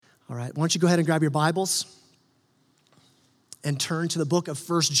All right, why don't you go ahead and grab your Bibles and turn to the book of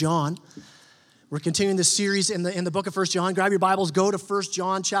 1 John. We're continuing this series in the book of 1 John. Grab your Bibles, go to 1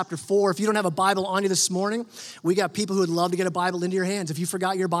 John chapter 4. If you don't have a Bible on you this morning, we got people who would love to get a Bible into your hands. If you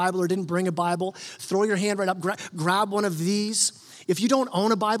forgot your Bible or didn't bring a Bible, throw your hand right up, grab one of these. If you don't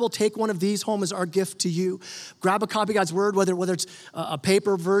own a Bible, take one of these home as our gift to you. Grab a copy of God's Word, whether it's a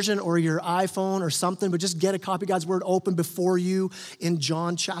paper version or your iPhone or something, but just get a copy of God's Word open before you in 1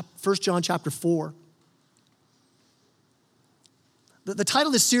 John chapter 4. The title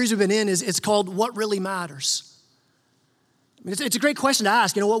of this series we've been in it's called What Really Matters. I mean, it's a great question to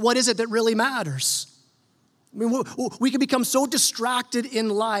ask. You know, what is it that really matters? I mean, we can become so distracted in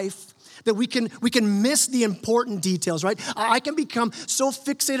life that we can miss the important details, right? I can become so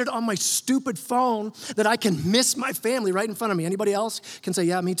fixated on my stupid phone that I can miss my family right in front of me. Anybody else can say,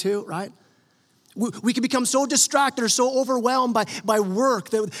 yeah, me too, right? We can become so distracted or so overwhelmed by work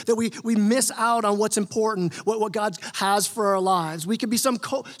that we miss out on what's important, what God has for our lives. We can be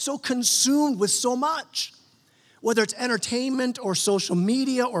so consumed with so much, whether it's entertainment or social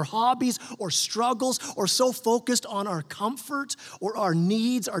media or hobbies or struggles, or so focused on our comfort or our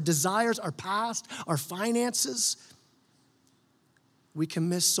needs, our desires, our past, our finances. We can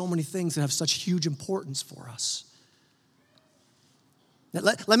miss so many things that have such huge importance for us. Now,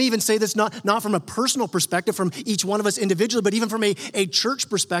 let me even say this not from a personal perspective, from each one of us individually, but even from a church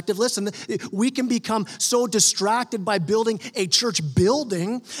perspective. Listen, we can become so distracted by building a church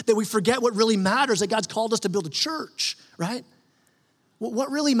building that we forget what really matters, that God's called us to build a church, right?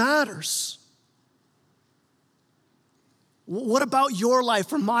 What really matters? What about your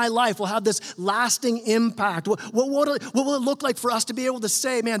life or my life will have this lasting impact? What will it look like for us to be able to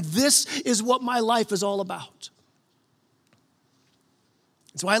say, man, this is what my life is all about?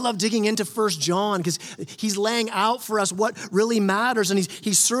 So I love digging into 1 John because he's laying out for us what really matters, and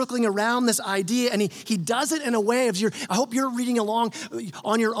he's circling around this idea, and he does it in a way of I hope you're reading along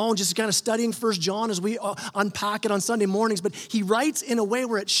on your own, just kind of studying 1 John as we unpack it on Sunday mornings, but he writes in a way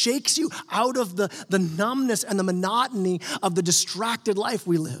where it shakes you out of the numbness and the monotony of the distracted life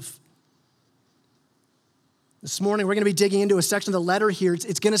we live. This morning, we're going to be digging into a section of the letter here.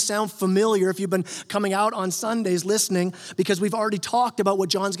 It's going to sound familiar if you've been coming out on Sundays listening, because we've already talked about what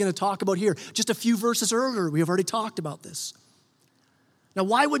John's going to talk about here. Just a few verses earlier, we have already talked about this. Now,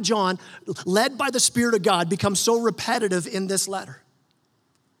 why would John, led by the Spirit of God, become so repetitive in this letter?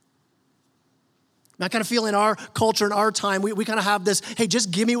 And I kind of feel in our culture, in our time, we kind of have this, hey,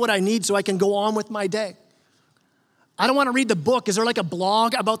 just give me what I need so I can go on with my day. I don't want to read the book. Is there like a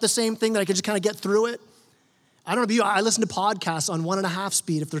blog about the same thing that I can just kind of get through it? I don't know about you, I listen to podcasts on 1.5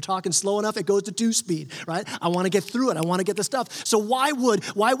 speed. If they're talking slow enough, it goes to 2 speed, right? I want to get through it. I want to get the stuff. So why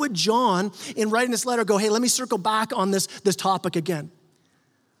would John, in writing this letter, go, hey, let me circle back on this topic again?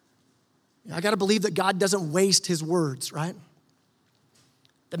 I got to believe that God doesn't waste his words, right?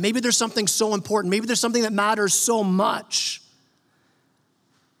 That maybe there's something so important. Maybe there's something that matters so much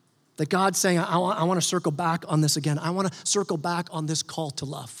that God's saying, I want to circle back on this again. I want to circle back on this call to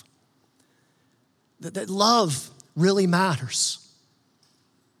love. That love really matters.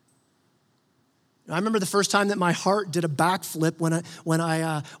 I remember the first time that my heart did a backflip when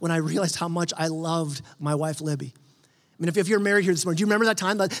I realized how much I loved my wife, Libby. I mean, if you're married here this morning, do you remember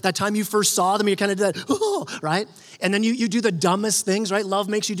that time you first saw them, you kind of did that, oh, right? And then you do the dumbest things, right? Love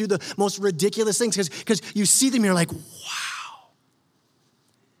makes you do the most ridiculous things because you see them, you're like, wow.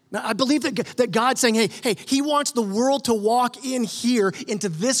 Now, I believe that God's saying, hey, he wants the world to walk in here into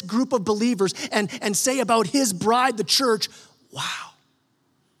this group of believers and say about his bride, the church, wow.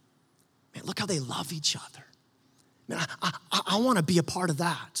 Man, look how they love each other. Man, I want to be a part of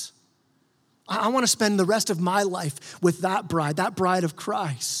that. I want to spend the rest of my life with that bride of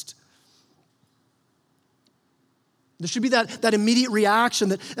Christ. There should be that immediate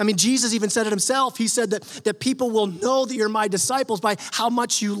reaction Jesus even said it himself. He said that people will know that you're my disciples by how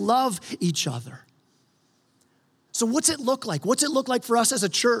much you love each other. So what's it look like? What's it look like for us as a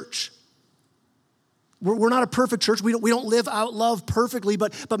church? We're not a perfect church. We don't live out love perfectly,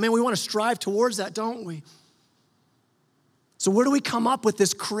 but man, we want to strive towards that, don't we? So where do we come up with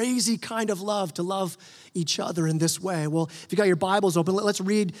this crazy kind of love to love each other in this way? Well, if you got your Bibles open, let's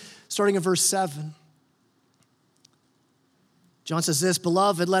read starting in verse 7. John says this,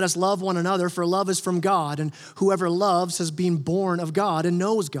 beloved, let us love one another, for love is from God, and whoever loves has been born of God and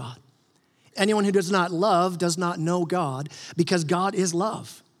knows God. Anyone who does not love does not know God, because God is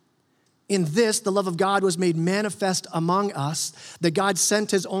love. In this, the love of God was made manifest among us, that God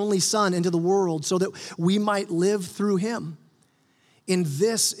sent his only Son into the world so that we might live through him. In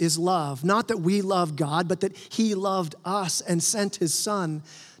this is love, not that we love God, but that he loved us and sent his Son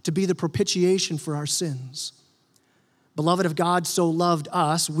to be the propitiation for our sins. Beloved, if God so loved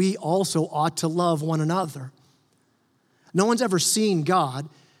us, we also ought to love one another. No one's ever seen God.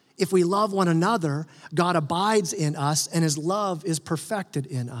 If we love one another, God abides in us, and his love is perfected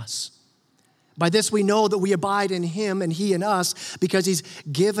in us. By this we know that we abide in him and he in us, because he's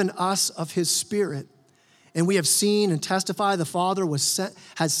given us of his Spirit. And we have seen and testify the Father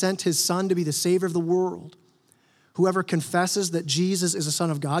has sent his Son to be the Savior of the world. Whoever confesses that Jesus is the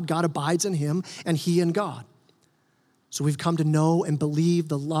Son of God, God abides in him and he in God. So we've come to know and believe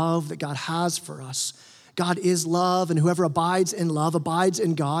the love that God has for us. God is love, and whoever abides in love abides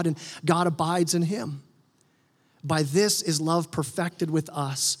in God, and God abides in him. By this is love perfected with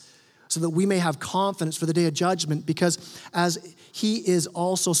us, so that we may have confidence for the day of judgment, because as he is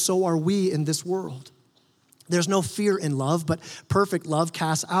also, so are we in this world. There's no fear in love, but perfect love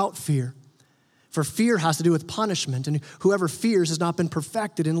casts out fear. For fear has to do with punishment, and whoever fears has not been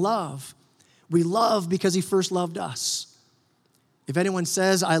perfected in love. We love because he first loved us. If anyone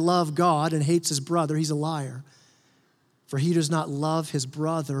says, I love God, and hates his brother, he's a liar. For he does not love his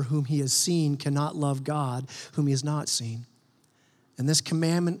brother whom he has seen, cannot love God whom he has not seen. And this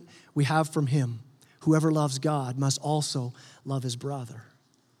commandment we have from him, whoever loves God must also love his brother.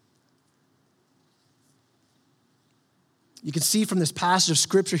 You can see from this passage of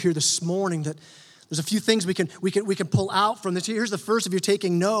Scripture here this morning that there's a few things we can pull out from this. Here's the first, if you're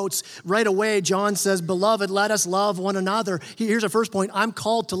taking notes. Right away, John says, Beloved, let us love one another. Here's the first point. I'm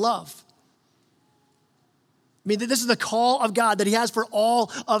called to love. I mean, this is the call of God that he has for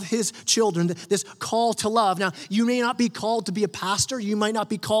all of his children, this call to love. Now, you may not be called to be a pastor. You might not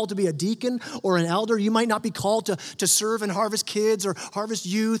be called to be a deacon or an elder. You might not be called to serve and harvest kids or harvest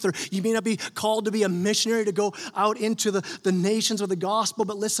youth, or you may not be called to be a missionary to go out into the nations with the gospel.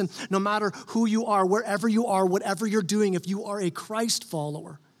 But listen, no matter who you are, wherever you are, whatever you're doing, if you are a Christ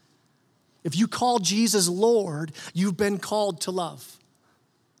follower, if you call Jesus Lord, you've been called to love.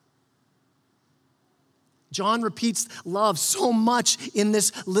 John repeats love so much in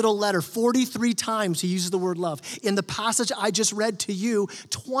this little letter. 43 times he uses the word love. In the passage I just read to you,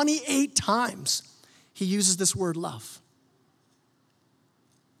 28 times he uses this word love.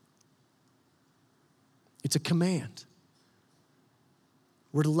 It's a command.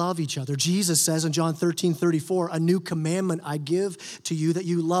 We're to love each other. Jesus says in John 13:34, a new commandment I give to you, that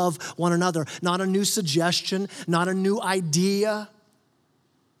you love one another. Not a new suggestion, not a new idea.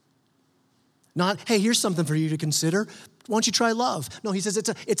 Not, hey, here's something for you to consider. Why don't you try love? No, he says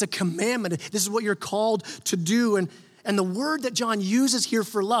it's a commandment. This is what you're called to do. And the word that John uses here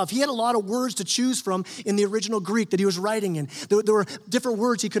for love, he had a lot of words to choose from in the original Greek that he was writing in. There were different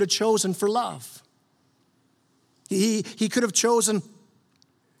words he could have chosen for love. He could have chosen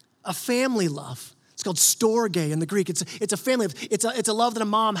a family love. It's called storge in the Greek. It's a family. It's a love that a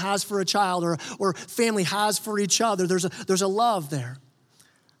mom has for a child, or family has for each other. There's a love there.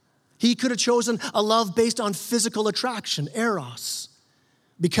 He could have chosen a love based on physical attraction, eros.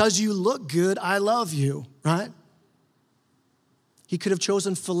 Because you look good, I love you, right? He could have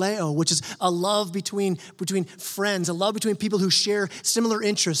chosen phileo, which is a love between friends, a love between people who share similar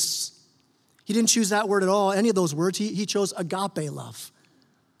interests. He didn't choose that word at all, any of those words. He chose agape love.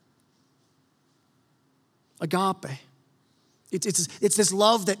 Agape. It's this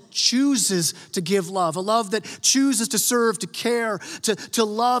love that chooses to give love, a love that chooses to serve, to care, to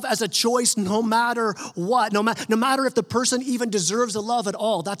love as a choice no matter what, no matter if the person even deserves the love at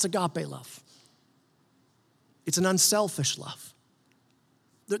all. That's agape love. It's an unselfish love.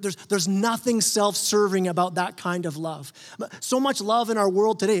 There's nothing self-serving about that kind of love. So much love in our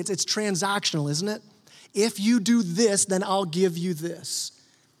world today, it's transactional, isn't it? If you do this, then I'll give you this.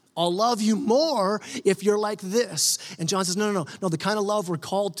 I'll love you more if you're like this. And John says, no. The kind of love we're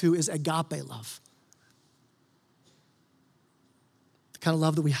called to is agape love. The kind of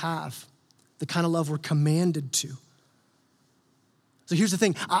love that we have. The kind of love we're commanded to. So here's the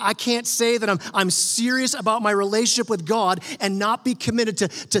thing. I can't say that I'm serious about my relationship with God and not be committed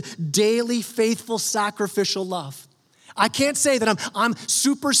to daily, faithful, sacrificial love. I can't say that I'm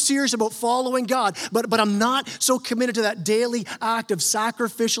super serious about following God, but I'm not so committed to that daily act of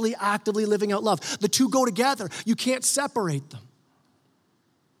sacrificially, actively living out love. The two go together. You can't separate them.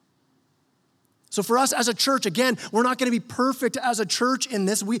 So for us as a church, again, we're not going to be perfect as a church in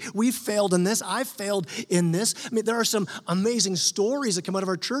this. We've failed in this. I've failed in this. I mean, there are some amazing stories that come out of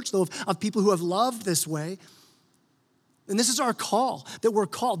our church, though, of people who have loved this way. And this is our call, that we're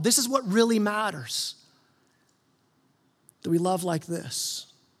called. This is what really matters. That we love like this.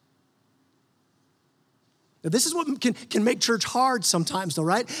 Now, this is what can make church hard sometimes though,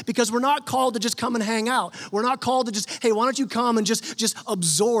 right? Because we're not called to just come and hang out. We're not called to just, hey, why don't you come and just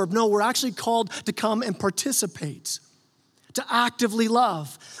absorb? No, we're actually called to come and participate, to actively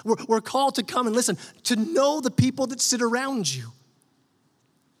love. We're called to come and listen, to know the people that sit around you,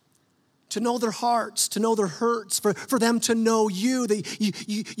 to know their hearts, to know their hurts, for them to know you.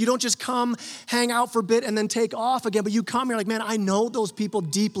 You don't just come, hang out for a bit, and then take off again, but you come, you're like, man, I know those people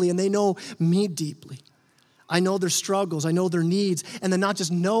deeply, and they know me deeply. I know their struggles, I know their needs, and then not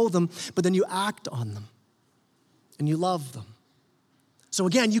just know them, but then you act on them, and you love them. So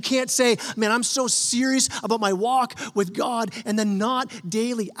again, you can't say, man, I'm so serious about my walk with God, and then not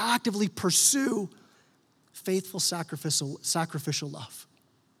daily, actively pursue faithful, sacrificial love.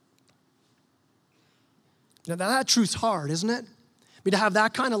 Now that truth's hard, isn't it? I mean, to have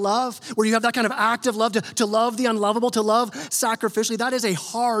that kind of love, where you have that kind of active love, to love the unlovable, to love sacrificially, that is a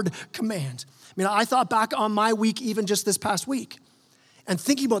hard command. I mean, I thought back on my week, even just this past week, and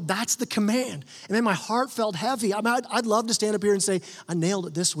thinking about that's the command. And then my heart felt heavy. I mean, I'd love to stand up here and say, I nailed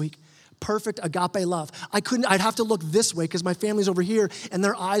it this week. Perfect agape love. I'd have to look this way because my family's over here and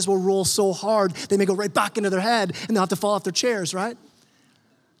their eyes will roll so hard, they may go right back into their head and they'll have to fall off their chairs, right?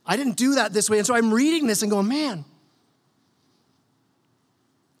 I didn't do that this way. And so I'm reading this and going, man,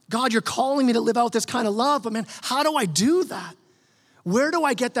 God, you're calling me to live out this kind of love, but man, how do I do that? Where do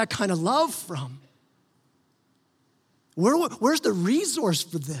I get that kind of love from? Where's the resource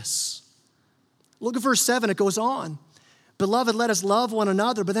for this? Look at verse 7, it goes on. Beloved, let us love one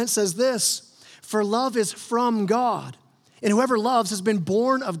another. But then it says this, for love is from God. And whoever loves has been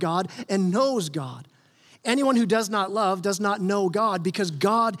born of God and knows God. Anyone who does not love does not know God, because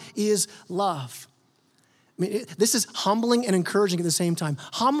God is love. I mean, this is humbling and encouraging at the same time.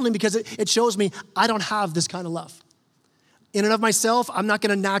 Humbling because it shows me I don't have this kind of love. In and of myself, I'm not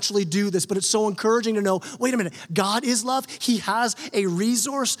going to naturally do this, but it's so encouraging to know, wait a minute, God is love. He has a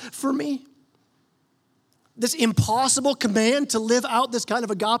resource for me. This impossible command to live out this kind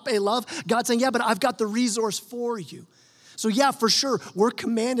of agape love, God's saying, yeah, but I've got the resource for you. So yeah, for sure, we're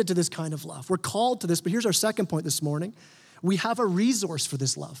commanded to this kind of love. We're called to this, but here's our second point this morning. We have a resource for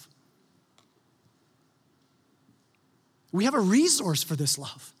this love. We have a resource for this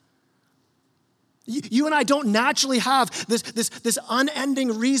love. You and I don't naturally have this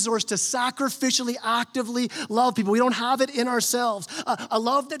unending resource to sacrificially, actively love people. We don't have it in ourselves. A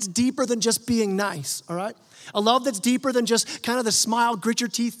love that's deeper than just being nice, all right? A love that's deeper than just kind of the smile, grit your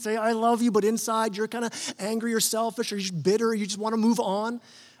teeth, say, I love you, but inside you're kind of angry or selfish or you're just bitter or you just want to move on,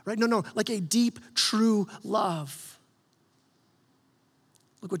 right? No, like a deep, true love.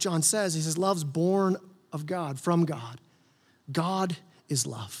 Look what John says. He says, love's born of God, from God. God is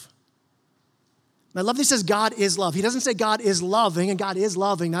love. I love that he says God is love. He doesn't say God is loving, and God is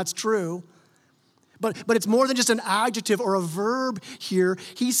loving, that's true. But it's more than just an adjective or a verb here.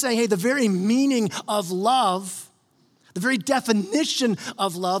 He's saying, hey, the very meaning of love, the very definition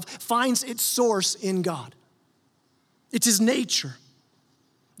of love finds its source in God. It's his nature.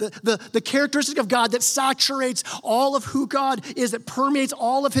 The characteristic of God that saturates all of who God is, that permeates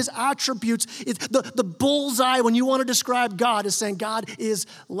all of his attributes. It's the bullseye when you want to describe God is saying God is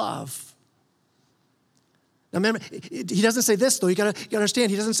love. Now remember, he doesn't say this though. You gotta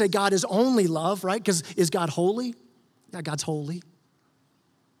understand, he doesn't say God is only love, right? Because is God holy? Yeah, God's holy.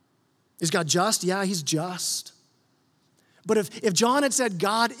 Is God just? Yeah, he's just. But if John had said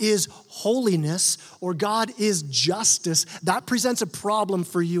God is holiness or God is justice, that presents a problem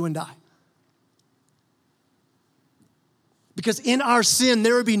for you and I. Because in our sin,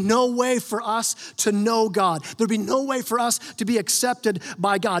 there would be no way for us to know God. There would be no way for us to be accepted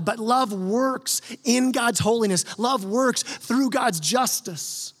by God. But love works in God's holiness. Love works through God's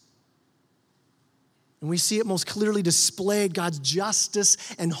justice. And we see it most clearly displayed, God's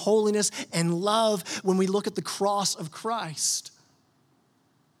justice and holiness and love, when we look at the cross of Christ.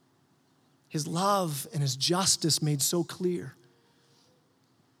 His love and his justice made so clear.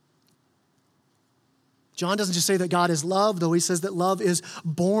 John doesn't just say that God is love, though. He says that love is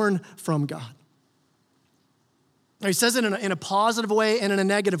born from God. Now, he says it in a positive way and in a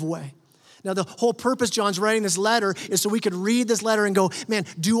negative way. Now, the whole purpose John's writing this letter is so we could read this letter and go, man,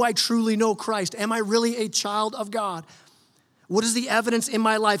 do I truly know Christ? Am I really a child of God? What is the evidence in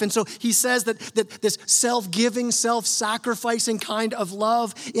my life? And so he says that this self-giving, self-sacrificing kind of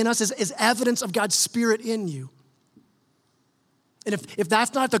love in us is evidence of God's Spirit in you. And if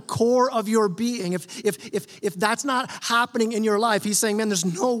that's not the core of your being, if that's not happening in your life, he's saying, man, there's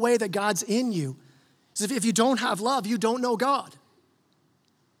no way that God's in you. He says, if you don't have love, you don't know God.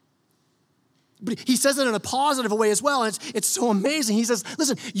 But he says it in a positive way as well, and it's so amazing. He says,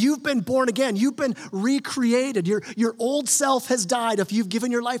 listen, you've been born again. You've been recreated. Your old self has died if you've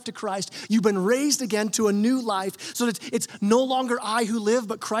given your life to Christ. You've been raised again to a new life so that it's no longer I who live,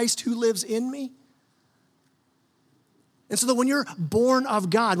 but Christ who lives in me. And so that when you're born of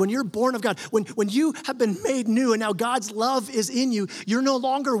God, when you have been made new and now God's love is in you, you're no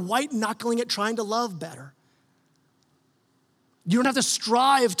longer white-knuckling it trying to love better. You don't have to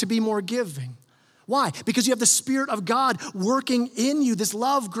strive to be more giving. Why? Because you have the Spirit of God working in you, this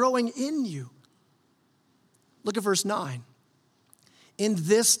love growing in you. Look at verse 9. In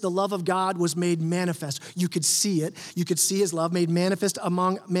this, the love of God was made manifest. You could see it. You could see his love made manifest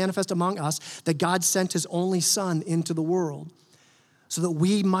among us, that God sent his only Son into the world so that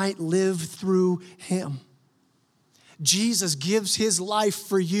we might live through him. Jesus gives his life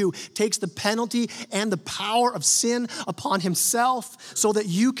for you, takes the penalty and the power of sin upon himself so that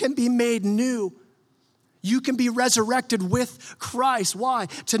you can be made new. You can be resurrected with Christ. Why?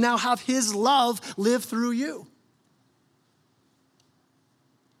 To now have his love live through you.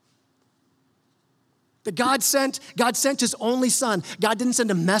 That God sent his only Son. God didn't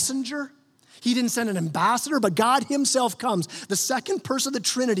send a messenger. He didn't send an ambassador, but God himself comes. The second person of the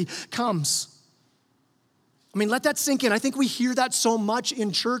Trinity comes. I mean, let that sink in. I think we hear that so much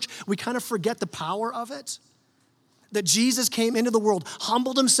in church, we kind of forget the power of it. That Jesus came into the world,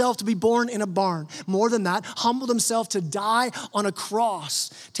 humbled himself to be born in a barn. More than that, humbled himself to die on a cross,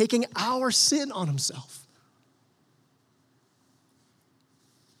 taking our sin on himself.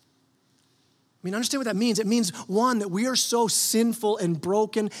 I mean, understand what that means. It means, one, that we are so sinful and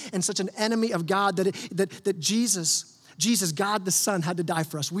broken and such an enemy of God that Jesus, God the Son, had to die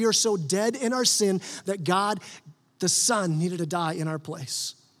for us. We are so dead in our sin that God, the Son, needed to die in our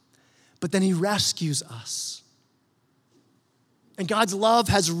place. But then he rescues us. And God's love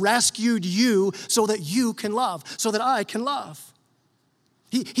has rescued you so that you can love, so that I can love.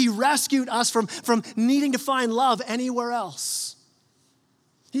 He rescued us from needing to find love anywhere else.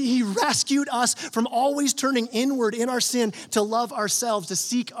 He rescued us from always turning inward in our sin to love ourselves, to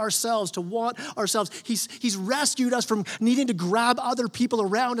seek ourselves, to want ourselves. He's rescued us from needing to grab other people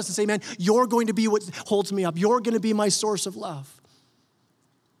around us and say, man, you're going to be what holds me up. You're going to be my source of love.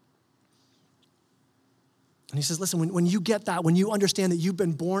 And he says, listen, when you get that, when you understand that you've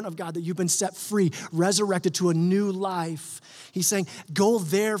been born of God, that you've been set free, resurrected to a new life, he's saying, go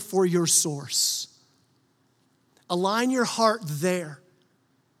there for your source. Align your heart there.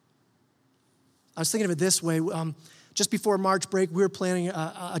 I was thinking of it this way. Just before March break, we were planning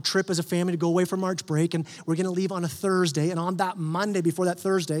a trip as a family to go away for March break, and we're going to leave on a Thursday. And on that Monday, before that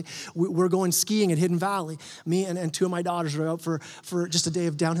Thursday, we're going skiing at Hidden Valley. Me and two of my daughters are out for just a day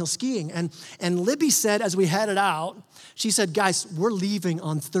of downhill skiing. And Libby said, as we headed out, she said, guys, we're leaving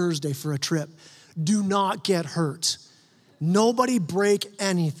on Thursday for a trip. Do not get hurt. Nobody break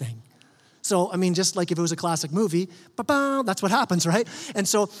anything. So, I mean, just like if it was a classic movie, that's what happens, right? And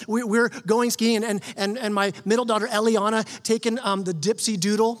so we're going skiing, and my middle daughter, Eliana, taking the Dipsy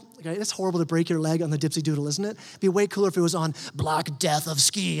Doodle. Okay, it's horrible to break your leg on the Dipsy Doodle, isn't it? It'd be way cooler if it was on Black Death of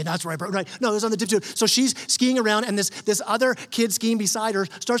Ski, and that's where I broke, right? No, it was on the Dipsy Doodle. So she's skiing around, and this other kid skiing beside her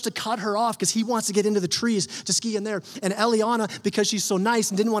starts to cut her off because he wants to get into the trees to ski in there. And Eliana, because she's so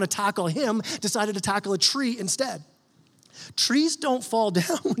nice and didn't want to tackle him, decided to tackle a tree instead. Trees don't fall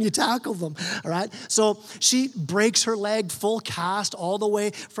down when you tackle them, all right? So she breaks her leg, full cast all the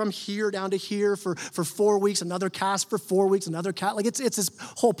way from here down to here for 4 weeks, another cast for 4 weeks, another cast. Like it's this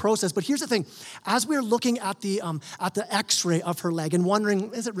whole process. But here's the thing. As we were looking at the x-ray of her leg and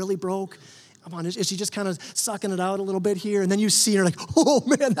wondering, is it really broke? Come on, is she just kind of sucking it out a little bit here? And then you see her like, oh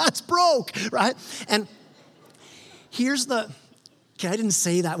man, that's broke, right? And here's I didn't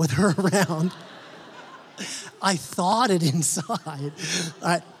say that with her around. I thought it inside. All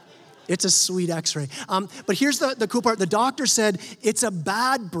right. It's a sweet x-ray. But here's the cool part. The doctor said it's a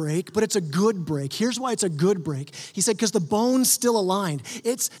bad break, but it's a good break. Here's why it's a good break. He said, because the bone's still aligned.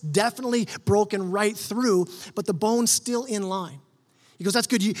 It's definitely broken right through, but the bone's still in line. He goes, that's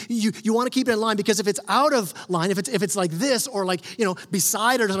good. You want to keep it in line, because if it's out of line, if it's like this or like,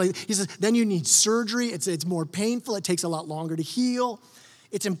 beside it or something, he says, then you need surgery. It's more painful. It takes a lot longer to heal.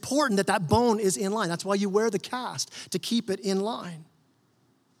 It's important that bone is in line. That's why you wear the cast, to keep it in line.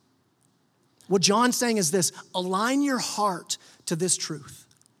 What John's saying is this: align your heart to this truth.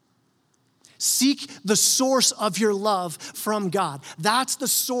 Seek the source of your love from God. That's the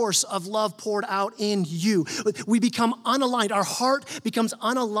source of love poured out in you. We become unaligned. Our heart becomes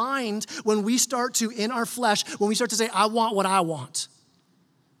unaligned when we start to, in our flesh, when we start to say, I want what I want.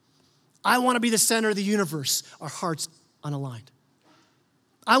 I want to be the center of the universe. Our heart's unaligned.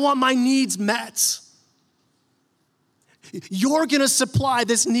 I want my needs met. You're going to supply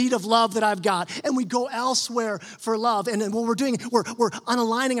this need of love that I've got. And we go elsewhere for love. And then what we're doing, we're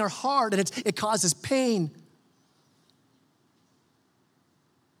unaligning our heart, and it causes pain.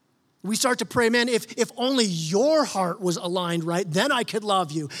 We start to pray, man, if only your heart was aligned right, then I could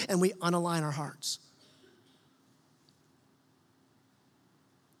love you. And we unalign our hearts.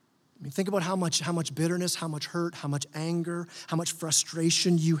 I mean, think about how much bitterness, how much hurt, how much anger, how much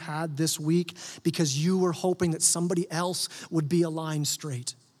frustration you had this week because you were hoping that somebody else would be aligned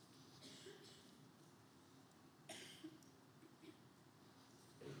straight.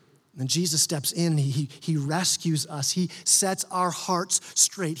 And Jesus steps in, he rescues us. He sets our hearts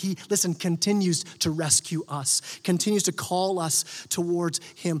straight. He, continues to rescue us, continues to call us towards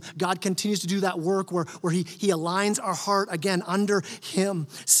him. God continues to do that work where he aligns our heart again under him,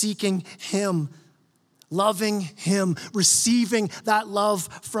 seeking him, loving him, receiving that love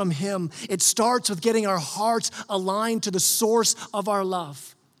from him. It starts with getting our hearts aligned to the source of our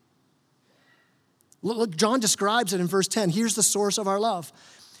love. Look, John describes it in verse 10. Here's the source of our love.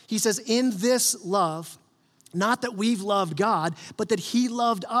 He says, in this love, not that we've loved God, but that he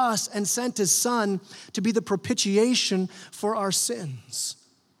loved us and sent his son to be the propitiation for our sins.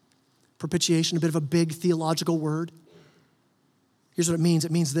 Propitiation, a bit of a big theological word. Here's what it means.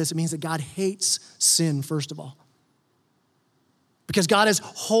 It means this. It means that God hates sin, first of all. Because God is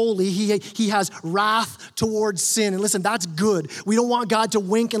holy, he has wrath towards sin. And listen, that's good. We don't want God to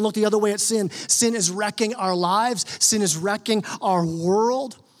wink and look the other way at sin. Sin is wrecking our lives. Sin is wrecking our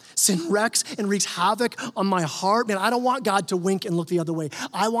world. Sin wrecks and wreaks havoc on my heart. Man, I don't want God to wink and look the other way.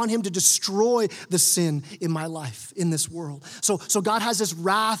 I want him to destroy the sin in my life, in this world. So God has this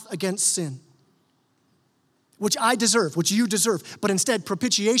wrath against sin, which I deserve, which you deserve. But instead,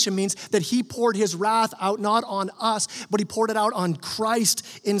 propitiation means that he poured his wrath out not on us, but he poured it out on Christ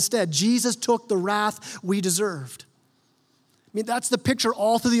instead. Jesus took the wrath we deserved. I mean, that's the picture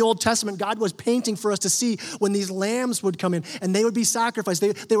all through the Old Testament God was painting for us to see when these lambs would come in and they would be sacrificed.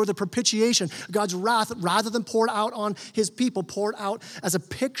 They were the propitiation. God's wrath, rather than poured out on his people, poured out as a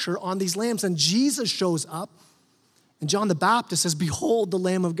picture on these lambs. And Jesus shows up, and John the Baptist says, behold the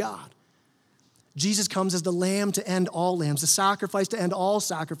Lamb of God. Jesus comes as the lamb to end all lambs, the sacrifice to end all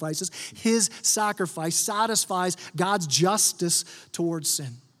sacrifices. His sacrifice satisfies God's justice towards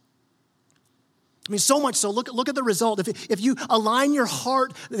sin. I mean, so much so, look at the result. If you align your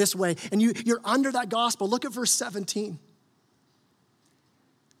heart this way and you're under that gospel, look at verse 17.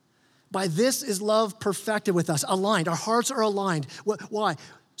 By this is love perfected with us, aligned. Our hearts are aligned. Why?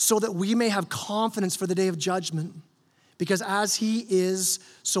 So that we may have confidence for the day of judgment. Because as he is,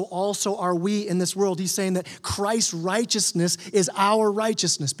 so also are we in this world. He's saying that Christ's righteousness is our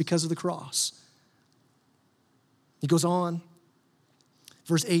righteousness because of the cross. He goes on.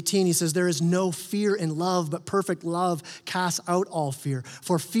 Verse 18, he says, there is no fear in love, but perfect love casts out all fear.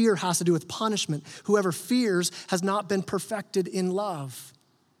 For fear has to do with punishment. Whoever fears has not been perfected in love.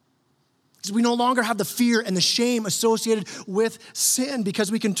 Because we no longer have the fear and the shame associated with sin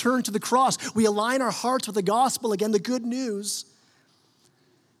because we can turn to the cross. We align our hearts with the gospel, again, the good news.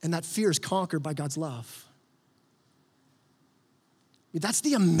 And that fear is conquered by God's love. That's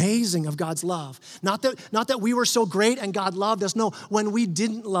the amazing of God's love. Not that we were so great and God loved us. No, when we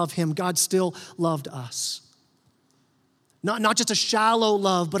didn't love him, God still loved us. Not just a shallow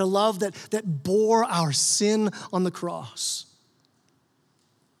love, but a love that bore our sin on the cross.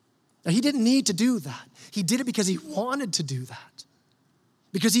 Now, he didn't need to do that. He did it because he wanted to do that.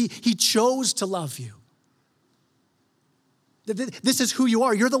 Because he chose to love you. This is who you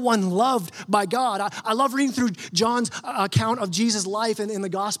are. You're the one loved by God. I love reading through John's account of Jesus' life in the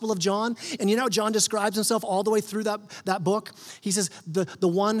Gospel of John. And you know how John describes himself all the way through that book? He says, the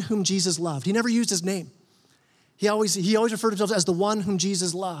one whom Jesus loved. He never used his name. He always referred to himself as the one whom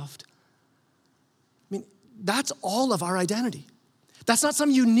Jesus loved. I mean, that's all of our identity. That's not some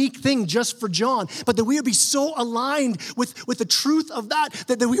unique thing just for John, but that we would be so aligned with the truth of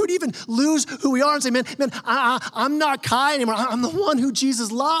that we would even lose who we are and say, man, I'm not Kai anymore. I'm the one who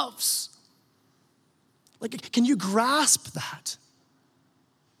Jesus loves. Like, can you grasp that?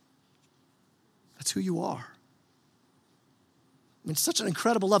 That's who you are. I mean, it's such an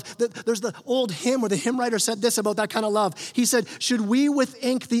incredible love. There's the old hymn where the hymn writer said this about that kind of love. He said, should we with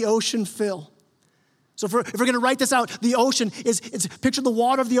ink the ocean fill? So if we're going to write this out, the ocean it's picture the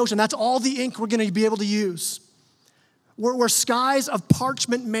water of the ocean. That's all the ink we're going to be able to use. We're skies of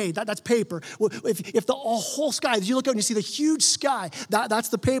parchment made. That's paper. If the whole sky, as you look out and you see the huge sky, that's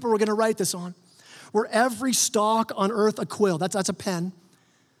the paper we're going to write this on. We're every stalk on earth a quill. That's a pen.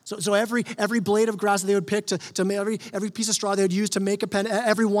 So every blade of grass that they would pick, every piece of straw they would use to make a pen,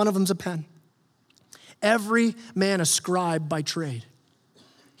 every one of them's a pen. Every man a scribe by trade.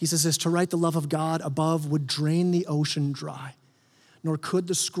 He says this, to write the love of God above would drain the ocean dry, nor could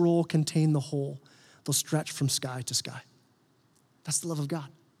the scroll contain the whole. They'll stretch from sky to sky. That's the love of God.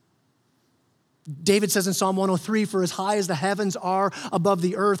 David says in Psalm 103, for as high as the heavens are above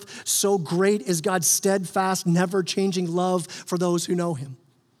the earth, so great is God's steadfast, never-changing love for those who know him.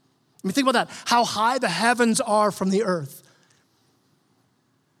 I mean, think about that, how high the heavens are from the earth.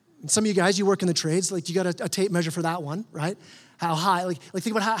 And some of you guys, you work in the trades, like you got a tape measure for that one, right? How high, like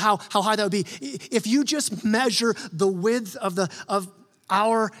think about how high that would be. If you just measure the width of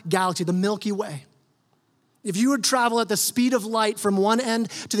our galaxy, the Milky Way, if you would travel at the speed of light from one end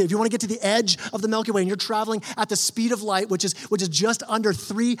to the, if you want to get to the edge of the Milky Way and you're traveling at the speed of light, which is just under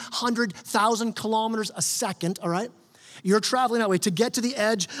 300,000 kilometers a second, all right? You're traveling that way. To get to the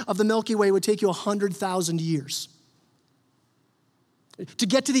edge of the Milky Way would take you 100,000 years. To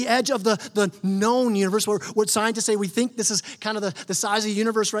get to the edge of the known universe, what scientists say, we think this is kind of the size of the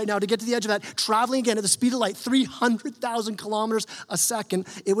universe right now. To get to the edge of that, traveling again at the speed of light, 300,000 kilometers a second,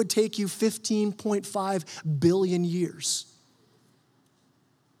 it would take you 15.5 billion years.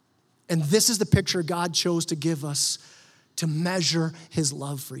 And this is the picture God chose to give us to measure his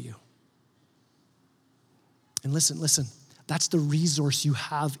love for you. And listen, that's the resource you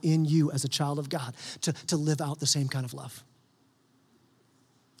have in you as a child of God, to live out the same kind of love.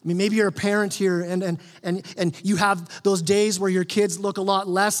 I mean, maybe you're a parent here and you have those days where your kids look a lot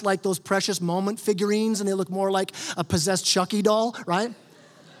less like those precious moment figurines and they look more like a possessed Chucky doll, right?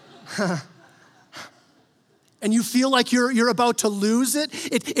 And you feel like you're about to lose it.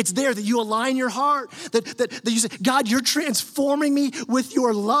 It's there that you align your heart, that you say, God, you're transforming me with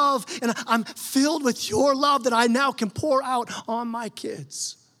your love, and I'm filled with your love that I now can pour out on my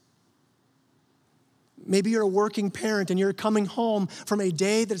kids. Maybe you're a working parent and you're coming home from a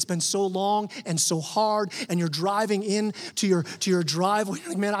day that's been so long and so hard, and you're driving in to your driveway. You're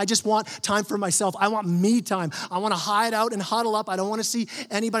like, man, I just want time for myself. I want me time. I want to hide out and huddle up. I don't want to see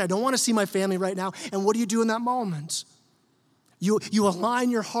anybody. I don't want to see my family right now. And what do you do in that moment? You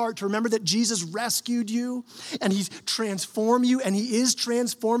align your heart to remember that Jesus rescued you and he's transformed you, and he is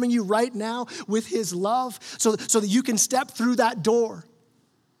transforming you right now with his love so that you can step through that door.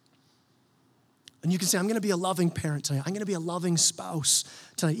 And you can say, I'm going to be a loving parent tonight. I'm going to be a loving spouse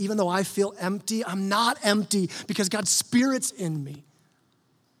tonight. Even though I feel empty, I'm not empty because God's Spirit's in me.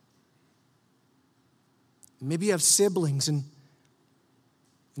 Maybe you have siblings and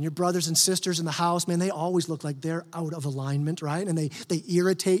your brothers and sisters in the house, man, they always look like they're out of alignment, right? And they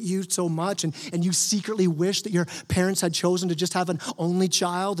irritate you so much, and you secretly wish that your parents had chosen to just have an only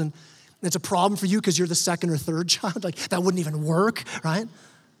child, and it's a problem for you because you're the second or third child. Like, that wouldn't even work, right?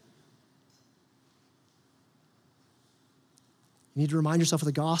 You need to remind yourself of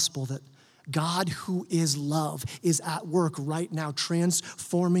the gospel that God, who is love, is at work right now,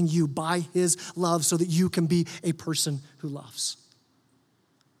 transforming you by his love so that you can be a person who loves.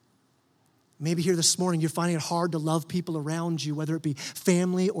 Maybe here this morning, you're finding it hard to love people around you, whether it be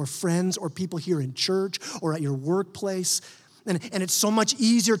family or friends or people here in church or at your workplace. And it's so much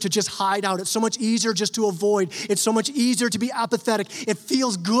easier to just hide out. It's so much easier just to avoid. It's so much easier to be apathetic. It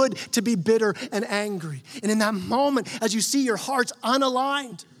feels good to be bitter and angry. And in that moment, as you see your heart's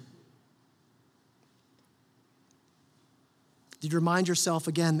unaligned, you remind yourself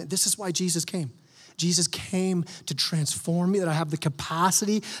again that this is why Jesus came. Jesus came to transform me, that I have the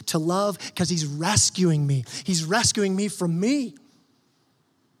capacity to love because he's rescuing me. He's rescuing me from me.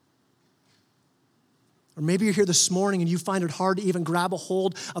 Or maybe you're here this morning and you find it hard to even grab a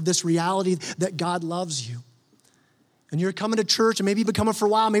hold of this reality that God loves you. And you're coming to church, and maybe you've been coming for a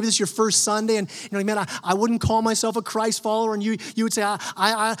while. Maybe this is your first Sunday, and you're like, man, I wouldn't call myself a Christ follower. And you would say,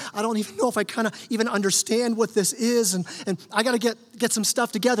 I don't even know if I kind of even understand what this is. And I got to get some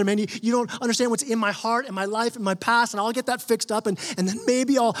stuff together, man. You don't understand what's in my heart and my life and my past, and I'll get that fixed up. And then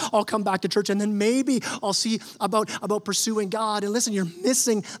maybe I'll come back to church, and then maybe I'll see about pursuing God. And listen, you're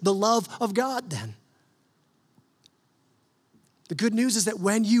missing the love of God then. The good news is that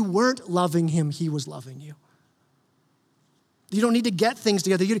when you weren't loving him, he was loving you. You don't need to get things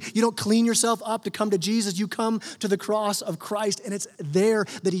together. You don't clean yourself up to come to Jesus. You come to the cross of Christ, and it's there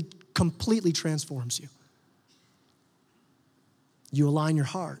that he completely transforms you. You align your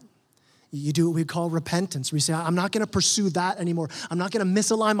heart. You do what we call repentance. We say, I'm not going to pursue that anymore. I'm not going to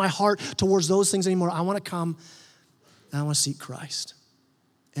misalign my heart towards those things anymore. I want to come and I want to seek Christ.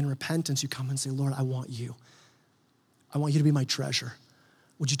 In repentance, you come and say, Lord, I want you. I want you to be my treasure.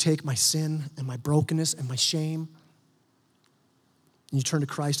 Would you take my sin and my brokenness and my shame? and you turn to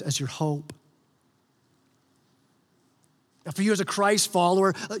Christ as your hope. Now, for you as a Christ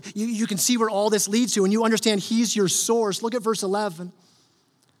follower, you can see where all this leads to, and you understand he's your source. Look at verse 11.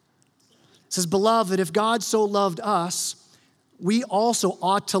 It says, "Beloved, if God so loved us, we also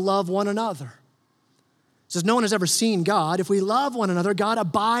ought to love one another." It says, "No one has ever seen God. If we love one another, God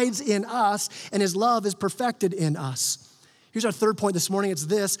abides in us, and his love is perfected in us." Here's our third point this morning. It's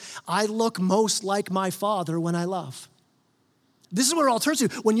this: I look most like my Father when I love. This is where it all turns to.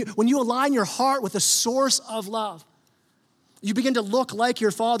 When you align your heart with the source of love, you begin to look like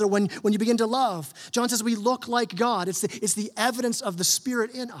your Father when you begin to love. John says we look like God. It's the evidence of the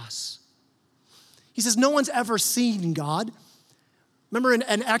Spirit in us. He says no one's ever seen God. Remember in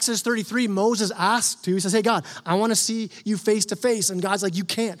Exodus 33, Moses asked to, he says, "Hey God, I want to see you face to face." And God's like, "You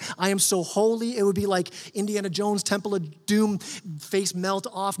can't. I am so holy." It would be like Indiana Jones' Temple of Doom, face melt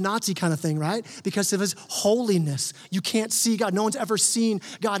off, Nazi kind of thing, right? Because of his holiness. You can't see God. No one's ever seen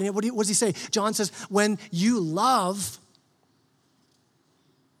God. And what does he say? John says, when you love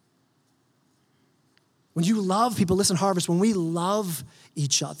people, listen, Harvest, when we love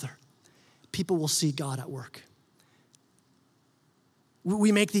each other, people will see God at work.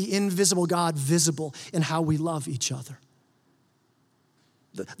 We make the invisible God visible in how we love each other.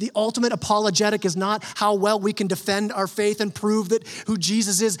 The ultimate apologetic is not how well we can defend our faith and prove that who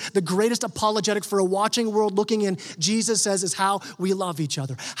Jesus is. The greatest apologetic for a watching world looking in, Jesus says, is how we love each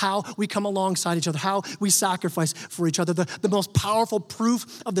other, how we come alongside each other, how we sacrifice for each other. The most powerful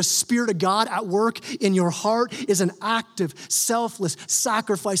proof of the Spirit of God at work in your heart is an active, selfless,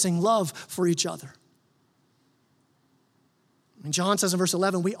 sacrificing love for each other. And John says in verse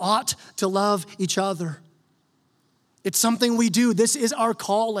 11, we ought to love each other. It's something we do. This is our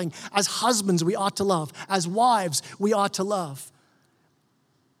calling. As husbands, we ought to love. As wives, we ought to love.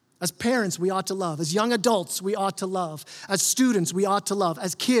 As parents, we ought to love. As young adults, we ought to love. As students, we ought to love.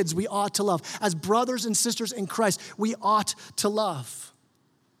 As kids, we ought to love. As brothers and sisters in Christ, we ought to love.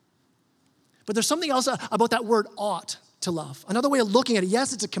 But there's something else about that word ought to love. Another way of looking at it,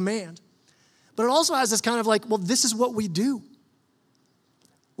 yes, it's a command. But it also has this kind of like, well, this is what we do.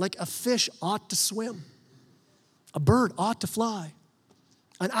 Like a fish ought to swim. A bird ought to fly.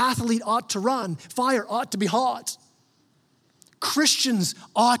 An athlete ought to run. Fire ought to be hot. Christians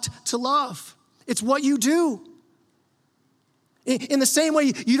ought to love. It's what you do. In the same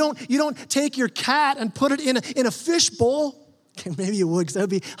way, you don't take your cat and put it in a fish bowl. Okay, maybe you would, because that would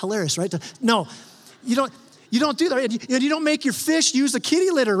be hilarious, right? No, you don't do that. You don't make your fish use the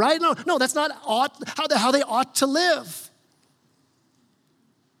kitty litter, right? No, that's not how they ought to live.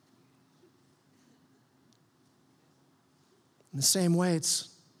 In the same way, it's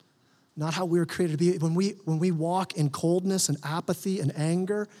not how we were created to be. When we walk in coldness and apathy and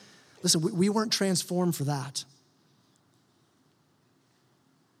anger, listen, we weren't transformed for that.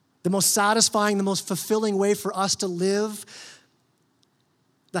 The most satisfying, the most fulfilling way for us to live,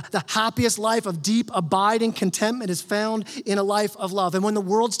 the happiest life of deep, abiding contentment is found in a life of love. And when the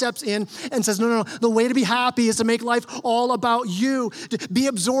world steps in and says, no, the way to be happy is to make life all about you, to be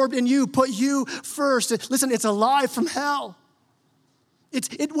absorbed in you, put you first. Listen, it's a lie from hell.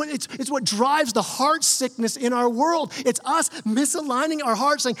 It's what drives the heart sickness in our world. It's us misaligning our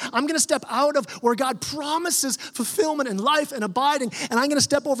hearts, saying, I'm going to step out of where God promises fulfillment and life and abiding, and I'm going to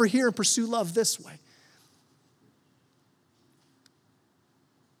step over here and pursue love this way.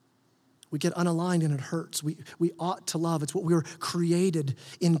 We get unaligned and it hurts. We ought to love. It's what we were created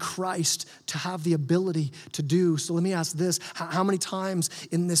in Christ to have the ability to do. So let me ask this. How many times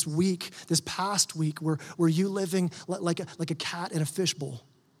in this week, this past week, were you living like a cat in a fishbowl?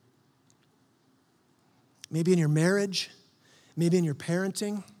 Maybe in your marriage, maybe in your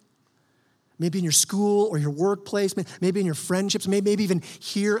parenting, maybe in your school or your workplace, maybe in your friendships, maybe even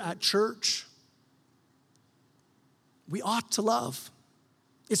here at church. We ought to love.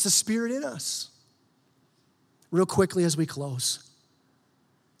 It's the Spirit in us. Real quickly as we close.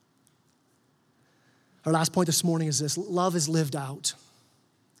 Our last point this morning is this. Love is lived out.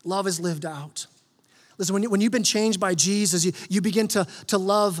 Love is lived out. Listen, when you've been changed by Jesus, you begin to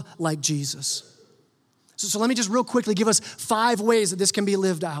love like Jesus. So let me just real quickly give us 5 ways that this can be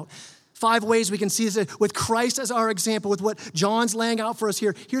lived out. 5 ways we can see this with Christ as our example, with what John's laying out for us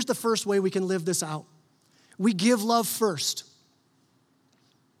here. Here's the first way we can live this out. We give love first.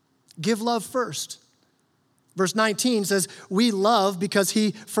 Give love first. Verse 19 says, we love because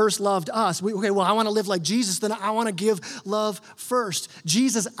he first loved us. I want to live like Jesus, then I want to give love first.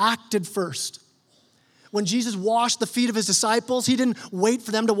 Jesus acted first. When Jesus washed the feet of his disciples, he didn't wait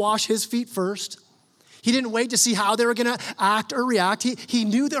for them to wash his feet first. He didn't wait to see how they were going to act or react. He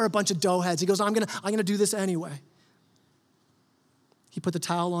knew they were a bunch of doughheads. He goes, I'm going to do this anyway. He put the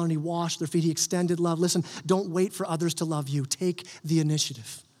towel on and he washed their feet. He extended love. Listen, don't wait for others to love you. Take the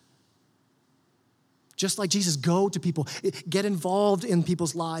initiative. Just like Jesus, go to people. Get involved in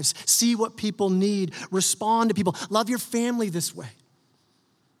people's lives. See what people need. Respond to people. Love your family this way.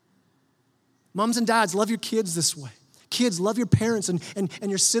 Moms and dads, love your kids this way. Kids, love your parents and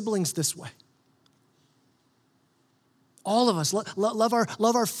your siblings this way. All of us,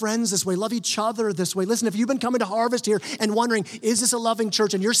 love our friends this way. Love each other this way. Listen, if you've been coming to Harvest here and wondering, is this a loving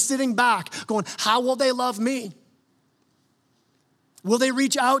church? And you're sitting back going, how will they love me? Will they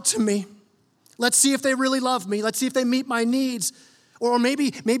reach out to me? Let's see if they really love me. Let's see if they meet my needs. Or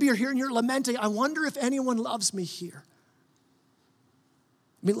maybe you're here and you're lamenting, I wonder if anyone loves me here.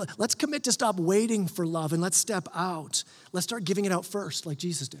 I mean, let's commit to stop waiting for love and let's step out. Let's start giving it out first like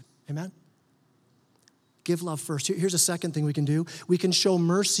Jesus did. Amen? Give love first. Here's a second thing we can do. We can show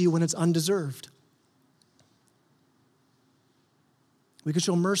mercy when it's undeserved. We can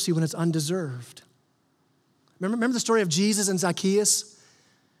show mercy when it's undeserved. Remember the story of Jesus and Zacchaeus?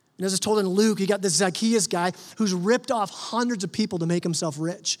 And as it's told in Luke, you got this Zacchaeus guy who's ripped off hundreds of people to make himself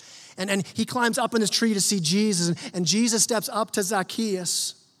rich. And he climbs up in this tree to see Jesus, and Jesus steps up to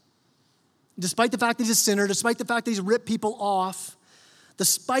Zacchaeus. Despite the fact that he's a sinner, despite the fact that he's ripped people off,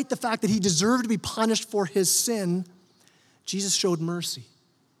 despite the fact that he deserved to be punished for his sin, Jesus showed mercy.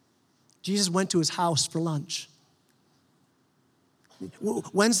 Jesus went to his house for lunch.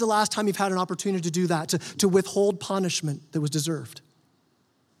 When's the last time you've had an opportunity to do that, to withhold punishment that was deserved?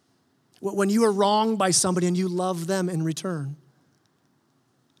 When you are wronged by somebody and you love them in return.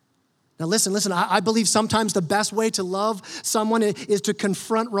 Now listen, I believe sometimes the best way to love someone is to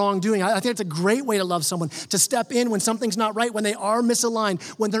confront wrongdoing. I think it's a great way to love someone, to step in when something's not right, when they are misaligned,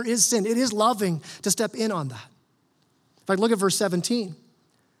 when there is sin. It is loving to step in on that. In fact, look at verse 17. It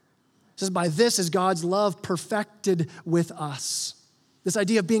says, by this is God's love perfected with us. This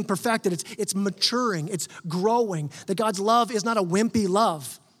idea of being perfected, it's maturing, it's growing. That God's love is not a wimpy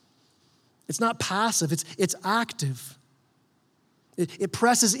love. It's not passive, it's active. It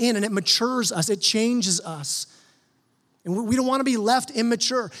presses in and it matures us, it changes us. And we don't want to be left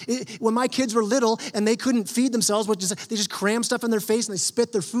immature. When my kids were little and they couldn't feed themselves, they just cram stuff in their face and they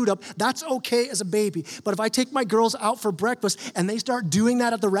spit their food up, that's okay as a baby. But if I take my girls out for breakfast and they start doing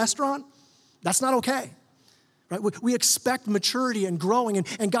that at the restaurant, that's not okay. Right? We expect maturity and growing,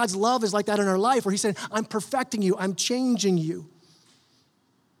 and God's love is like that in our life where he's saying, I'm perfecting you, I'm changing you.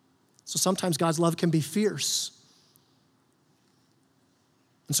 So sometimes God's love can be fierce.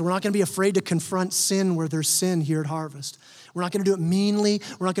 And so we're not going to be afraid to confront sin where there's sin here at Harvest. We're not going to do it meanly.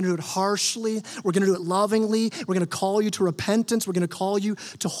 We're not going to do it harshly. We're going to do it lovingly. We're going to call you to repentance. We're going to call you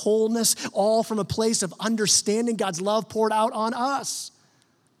to wholeness, all from a place of understanding God's love poured out on us,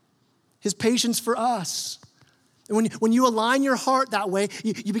 his patience for us. And when you align your heart that way,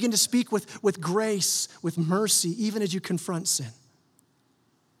 you begin to speak with grace, with mercy, even as you confront sin.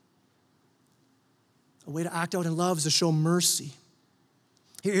 A way to act out in love is to show mercy.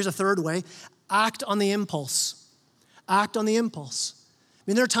 Here's a third way. Act on the impulse. Act on the impulse. I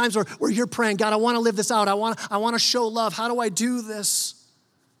mean, there are times where you're praying, God, I want to live this out. I want to show love. How do I do this?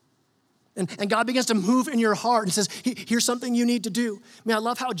 And God begins to move in your heart and says, here's something you need to do. I mean, I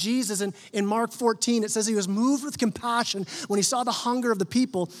love how Jesus in Mark 14, it says he was moved with compassion when he saw the hunger of the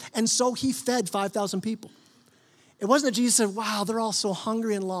people, and so he fed 5,000 people. It wasn't that Jesus said, wow, they're all so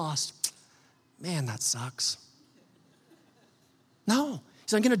hungry and lost. Man, that sucks. No. He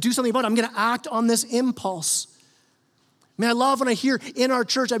said, I'm going to do something about it. I'm going to act on this impulse. Man, I love when I hear in our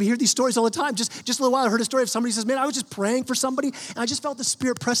church, I hear these stories all the time. Just a little while, I heard a story of somebody who says, man, I was just praying for somebody, and I just felt the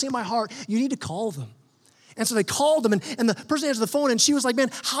Spirit pressing in my heart. You need to call them. And so they called them, and the person answered the phone, and she was like, man,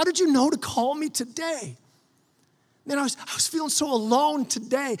 how did you know to call me today? Man, I was feeling so alone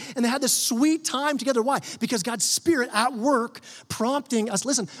today. And they had this sweet time together. Why? Because God's Spirit at work prompting us.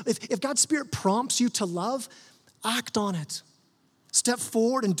 Listen, if God's Spirit prompts you to love, act on it. Step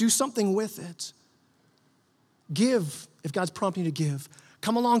forward and do something with it. Give if God's prompting you to give.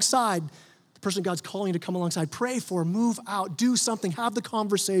 Come alongside the person God's calling you to come alongside. Pray for, move out, do something, have the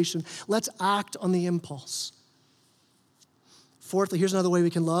conversation. Let's act on the impulse. Fourthly, here's another way we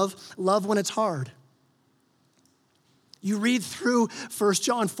can love. Love when it's hard. You read through 1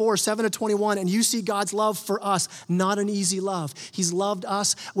 John 4, 7-21, and you see God's love for us, not an easy love. He's loved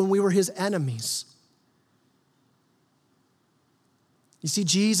us when we were his enemies. You see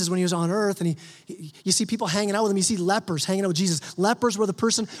Jesus when he was on earth, and you see people hanging out with him. You see lepers hanging out with Jesus. Lepers were the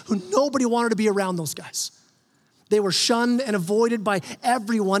person who nobody wanted to be around those guys. They were shunned and avoided by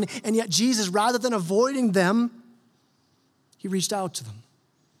everyone, and yet Jesus, rather than avoiding them, he reached out to them,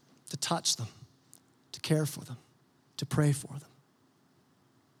 to touch them, to care for them, to pray for them.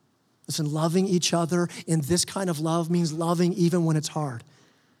 Listen, loving each other in this kind of love means loving even when it's hard.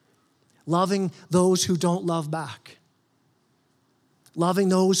 Loving those who don't love back. Loving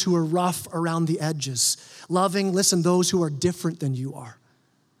those who are rough around the edges. Loving, listen, those who are different than you are.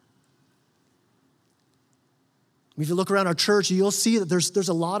 If you look around our church, you'll see that there's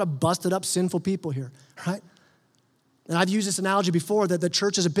a lot of busted up, sinful people here, right? And I've used this analogy before that the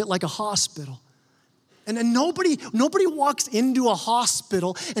church is a bit like a hospital. And then nobody walks into a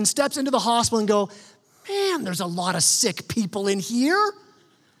hospital and steps into the hospital and go, man, there's a lot of sick people in here.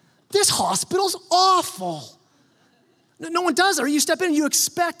 This hospital's awful. No one does it. Or you step in and you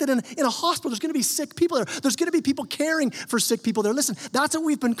expect that in a hospital there's going to be sick people there. There's going to be people caring for sick people there. Listen, that's what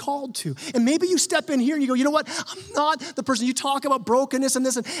we've been called to. And maybe you step in here and you go, you know what? I'm not the person. You talk about brokenness and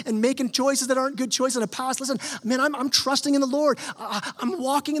this and making choices that aren't good choices in the past. Listen, man, I'm trusting in the Lord. I'm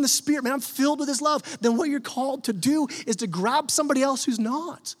walking in the Spirit. Man, I'm filled with His love. Then what you're called to do is to grab somebody else who's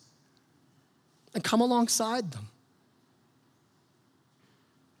not and come alongside them.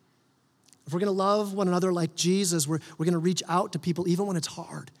 If we're going to love one another like Jesus, we're going to reach out to people even when it's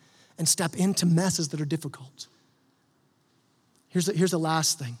hard and step into messes that are difficult. Here's the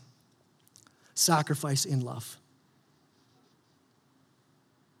last thing. Sacrifice in love.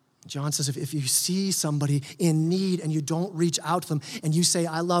 John says if you see somebody in need and you don't reach out to them and you say,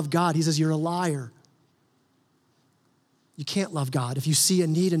 I love God, he says, you're a liar. You can't love God. If you see a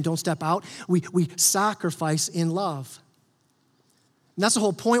need and don't step out, we sacrifice in love. And that's the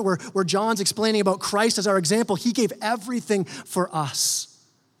whole point where John's explaining about Christ as our example. He gave everything for us.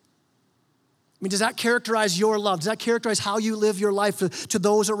 I mean, does that characterize your love? Does that characterize how you live your life to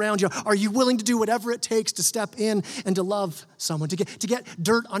those around you? Are you willing to do whatever it takes to step in and to love someone, to get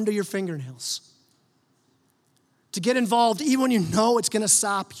dirt under your fingernails? To get involved even when you know it's going to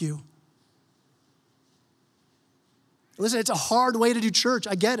sap you? Listen, it's a hard way to do church.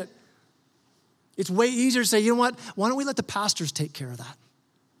 I get it. It's way easier to say, you know what? Why don't we let the pastors take care of that?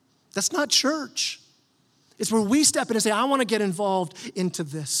 That's not church. It's where we step in and say, I want to get involved into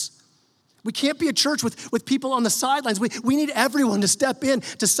this. We can't be a church with people on the sidelines. We need everyone to step in,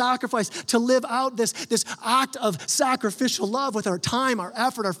 to sacrifice, to live out this act of sacrificial love with our time, our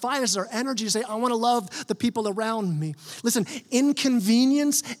effort, our finances, our energy, to say, I want to love the people around me. Listen,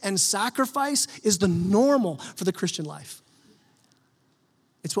 inconvenience and sacrifice is the normal for the Christian life.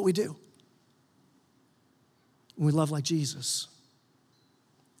 It's what we do. We love like Jesus.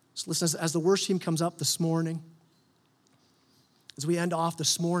 So listen, as the worship team comes up this morning, as we end off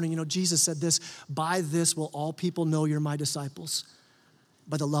this morning, Jesus said this, by this will all people know you're my disciples,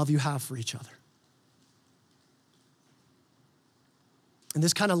 by the love you have for each other. And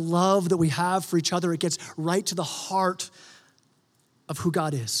this kind of love that we have for each other, it gets right to the heart of who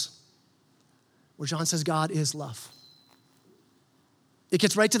God is, where John says God is love. It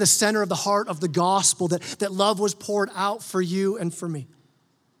gets right to the center of the heart of the gospel, that love was poured out for you and for me.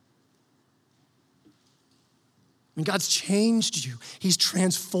 I mean, God's changed you. He's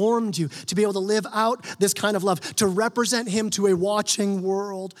transformed you to be able to live out this kind of love, to represent Him to a watching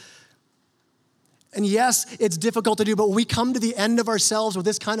world. And yes, it's difficult to do, but when we come to the end of ourselves with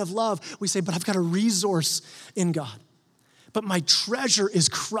this kind of love, we say, but I've got a resource in God. But my treasure is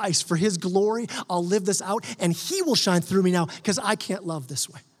Christ. For His glory, I'll live this out, and He will shine through me now because I can't love this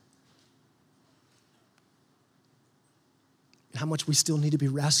way. And how much we still need to be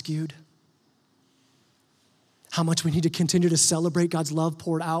rescued. How much we need to continue to celebrate God's love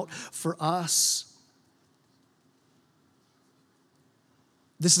poured out for us.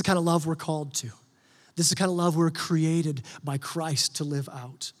 This is the kind of love we're called to. This is the kind of love we're created by Christ to live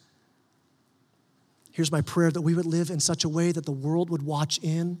out. Here's my prayer, that we would live in such a way that the world would watch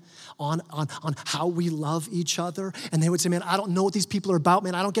in on how we love each other. And they would say, man, I don't know what these people are about.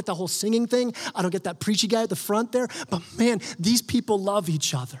 Man, I don't get the whole singing thing. I don't get that preachy guy at the front there. But man, these people love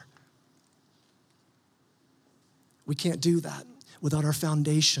each other. We can't do that without our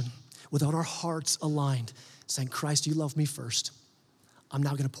foundation, without our hearts aligned, saying, Christ, you love me first. I'm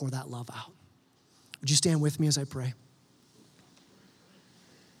now going to pour that love out. Would you stand with me as I pray?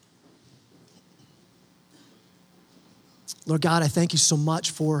 Lord God, I thank you so much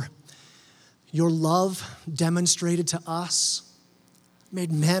for your love demonstrated to us,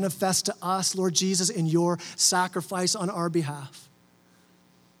 made manifest to us, Lord Jesus, in your sacrifice on our behalf.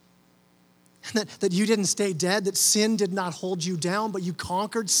 And that you didn't stay dead, that sin did not hold you down, but you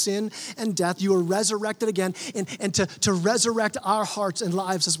conquered sin and death. You were resurrected again, and to resurrect our hearts and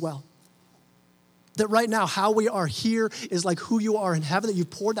lives as well. That right now, how we are here is like who you are in heaven, that you've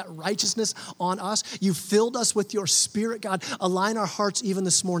poured that righteousness on us. You've filled us with your Spirit, God. Align our hearts even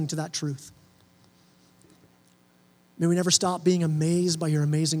this morning to that truth. May we never stop being amazed by your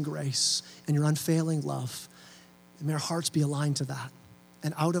amazing grace and your unfailing love. And may our hearts be aligned to that.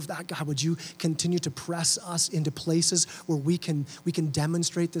 And out of that, God, would you continue to press us into places where we can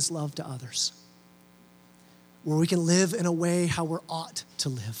demonstrate this love to others, where we can live in a way how we're ought to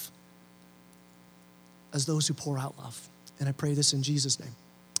live as those who pour out love. And I pray this in Jesus' name.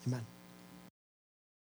 Amen.